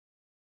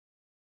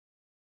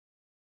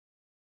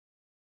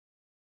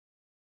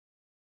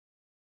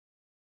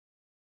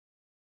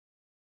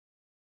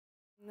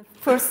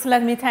First,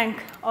 let me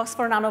thank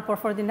Oxford Nanopore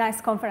for the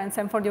nice conference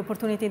and for the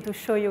opportunity to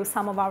show you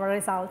some of our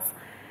results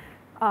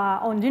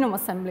on genome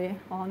assembly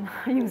on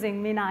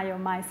using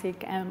MinION, MiSeq,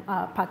 and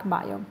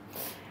PacBio.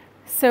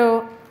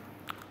 So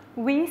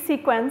we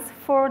sequence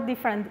 4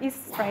 different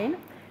yeast strains.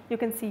 You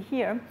can see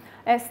here,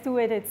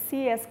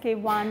 S288C,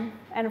 SK1,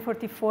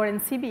 N44,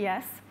 and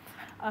CBS.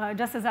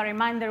 Just as a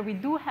reminder, we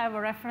do have a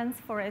reference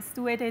for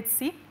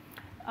S288C,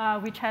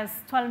 which has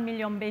 12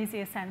 million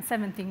bases and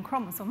 17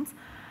 chromosomes.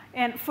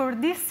 And for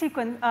this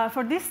sequence,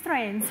 for these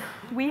strains,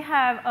 we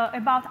have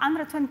about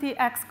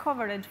 120x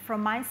coverage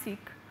from MiSeq.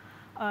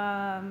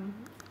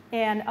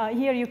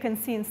 Here you can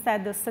see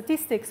instead the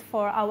statistics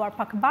for our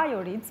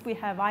PacBio reads. We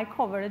have high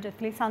coverage,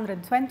 at least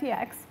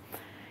 120x.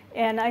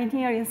 And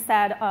here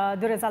instead,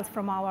 the results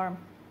from our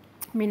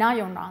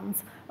MinION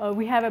runs.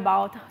 We have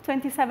about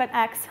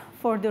 27x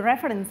for the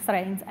reference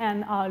strains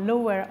and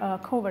lower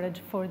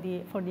coverage for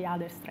the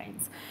other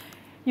strains.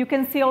 You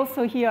can see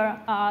also here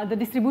the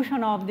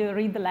distribution of the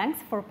read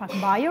lengths for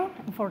PacBio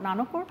and for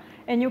Nanopore.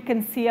 And you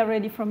can see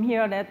already from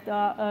here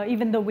that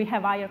even though we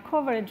have higher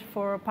coverage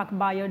for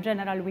PacBio,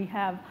 generally we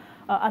have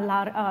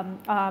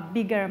a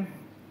bigger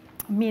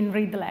mean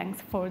read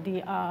length for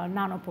the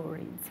Nanopore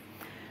reads.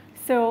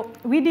 So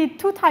we did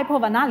 2 types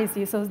of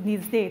analysis of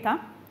this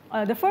data.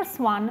 The first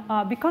one,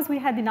 because we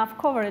had enough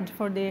coverage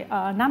for the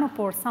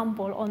Nanopore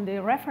sample on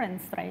the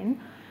reference strain,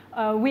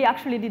 we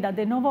actually did a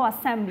de novo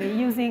assembly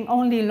using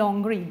only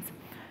long reads.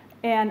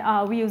 And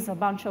we use a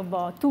bunch of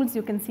tools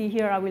you can see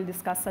here. I will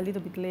discuss a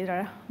little bit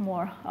later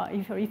more.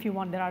 If you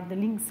want, there are the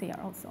links here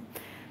also.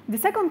 The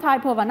second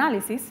type of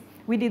analysis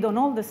we did on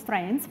all the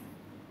strains.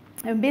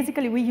 And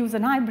basically, we use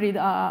an hybrid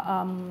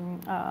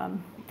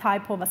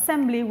type of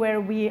assembly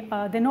where we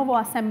de novo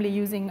assembly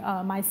using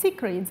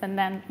MiSeq reads, and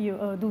then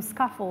you do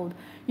scaffold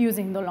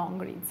using the long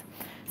reads.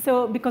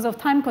 So because of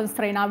time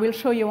constraint, I will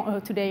show you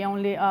today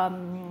only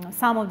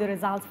some of the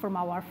results from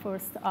our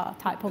first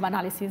type of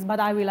analysis,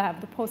 but I will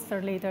have the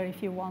poster later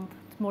if you want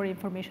more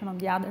information on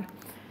the other.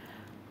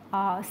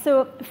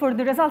 So for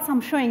the results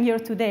I'm showing here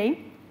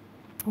today,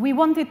 we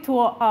wanted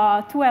to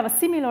have a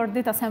similar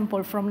data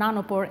sample from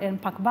Nanopore and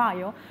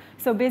PacBio.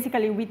 So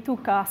basically, we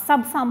took a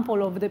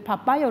subsample of the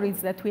PacBio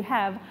reads that we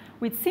have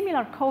with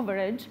similar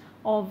coverage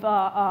of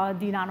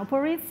the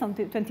Nanopore reads, some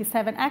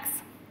 27x,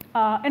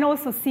 and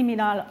also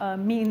similar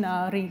mean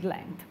read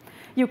length.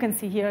 You can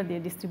see here the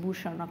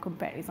distribution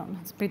comparison.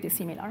 It's pretty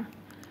similar.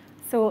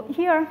 So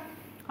here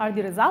are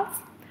the results.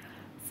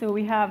 So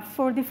we have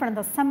 4 different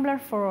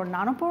assemblers for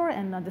Nanopore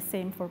and the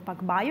same for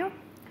PacBio.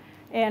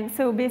 And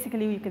so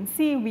basically, you can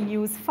see we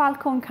use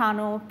Falcon,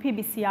 Cano,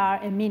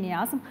 PBCR, and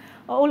MinION.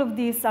 All of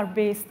these are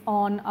based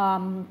on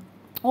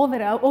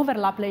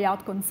overlap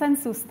layout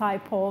consensus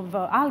type of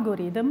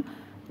algorithm.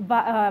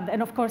 But,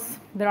 and of course,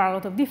 there are a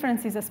lot of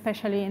differences,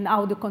 especially in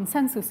how the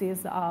consensus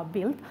is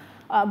built.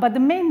 But the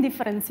main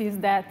difference is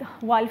that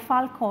while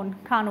Falcon,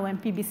 Cano,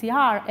 and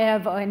PBCR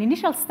have an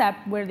initial step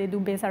where they do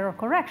base error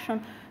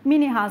correction,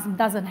 MinION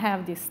doesn't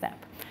have this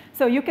step.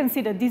 So you can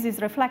see that this is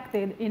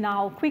reflected in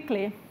how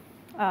quickly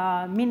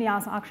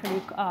MinION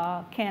actually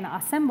can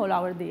assemble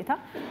our data,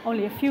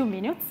 only a few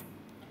minutes.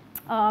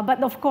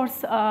 But of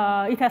course,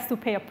 it has to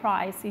pay a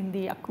price in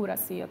the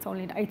accuracy. It's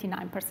only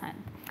 89%.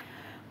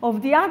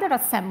 Of the other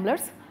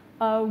assemblers,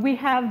 we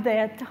have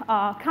that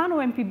Cano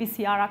and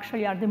PBCR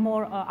actually are the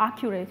more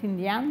accurate in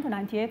the end,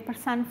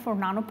 98% for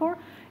Nanopore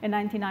and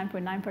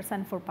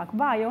 99.9% for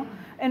PacBio.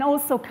 And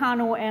also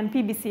Cano and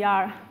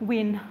PBCR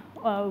win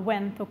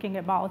when talking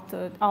about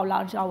how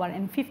large our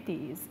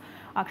N50 is.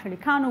 Actually,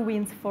 Cano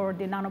wins for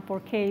the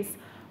Nanopore case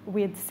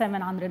with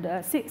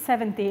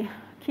 770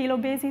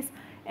 kilobases,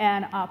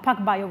 and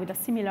PacBio with a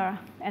similar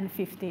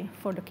N50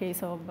 for the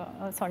case of,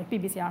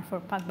 PBCR for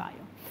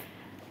PacBio.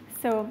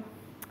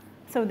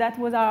 So that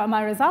was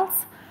my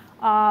results.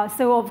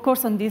 So of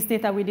course, on this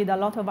data, we did a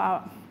lot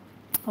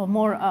of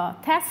more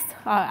tests.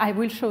 I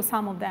will show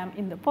some of them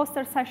in the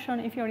poster session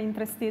if you're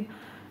interested.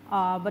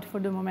 But for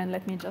the moment,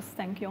 let me just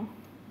thank you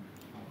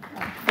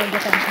for the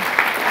attention.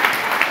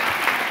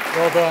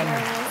 Well done.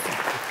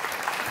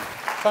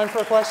 Time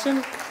for a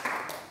question?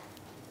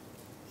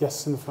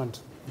 Yes, in the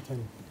front. Okay.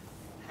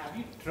 Have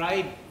you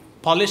tried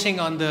polishing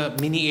on the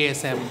mini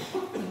ASM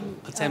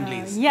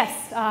assemblies?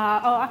 Yes.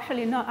 Oh,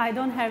 actually, no, I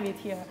don't have it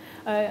here.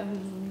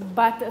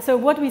 But so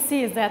what we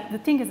see is that the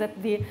thing is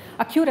that the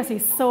accuracy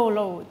is so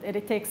low that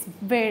it takes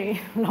very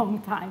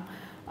long time.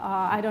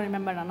 I don't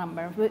remember the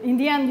number. But in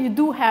the end, you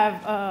do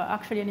have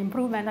actually an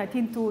improvement, I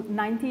think, to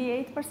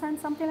 98%,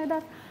 something like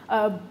that.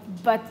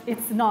 But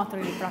it's not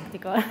really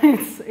practical.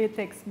 It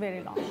takes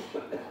very long.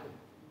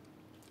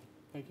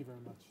 Thank you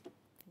very much.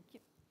 Thank you.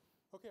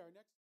 Okay, our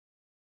next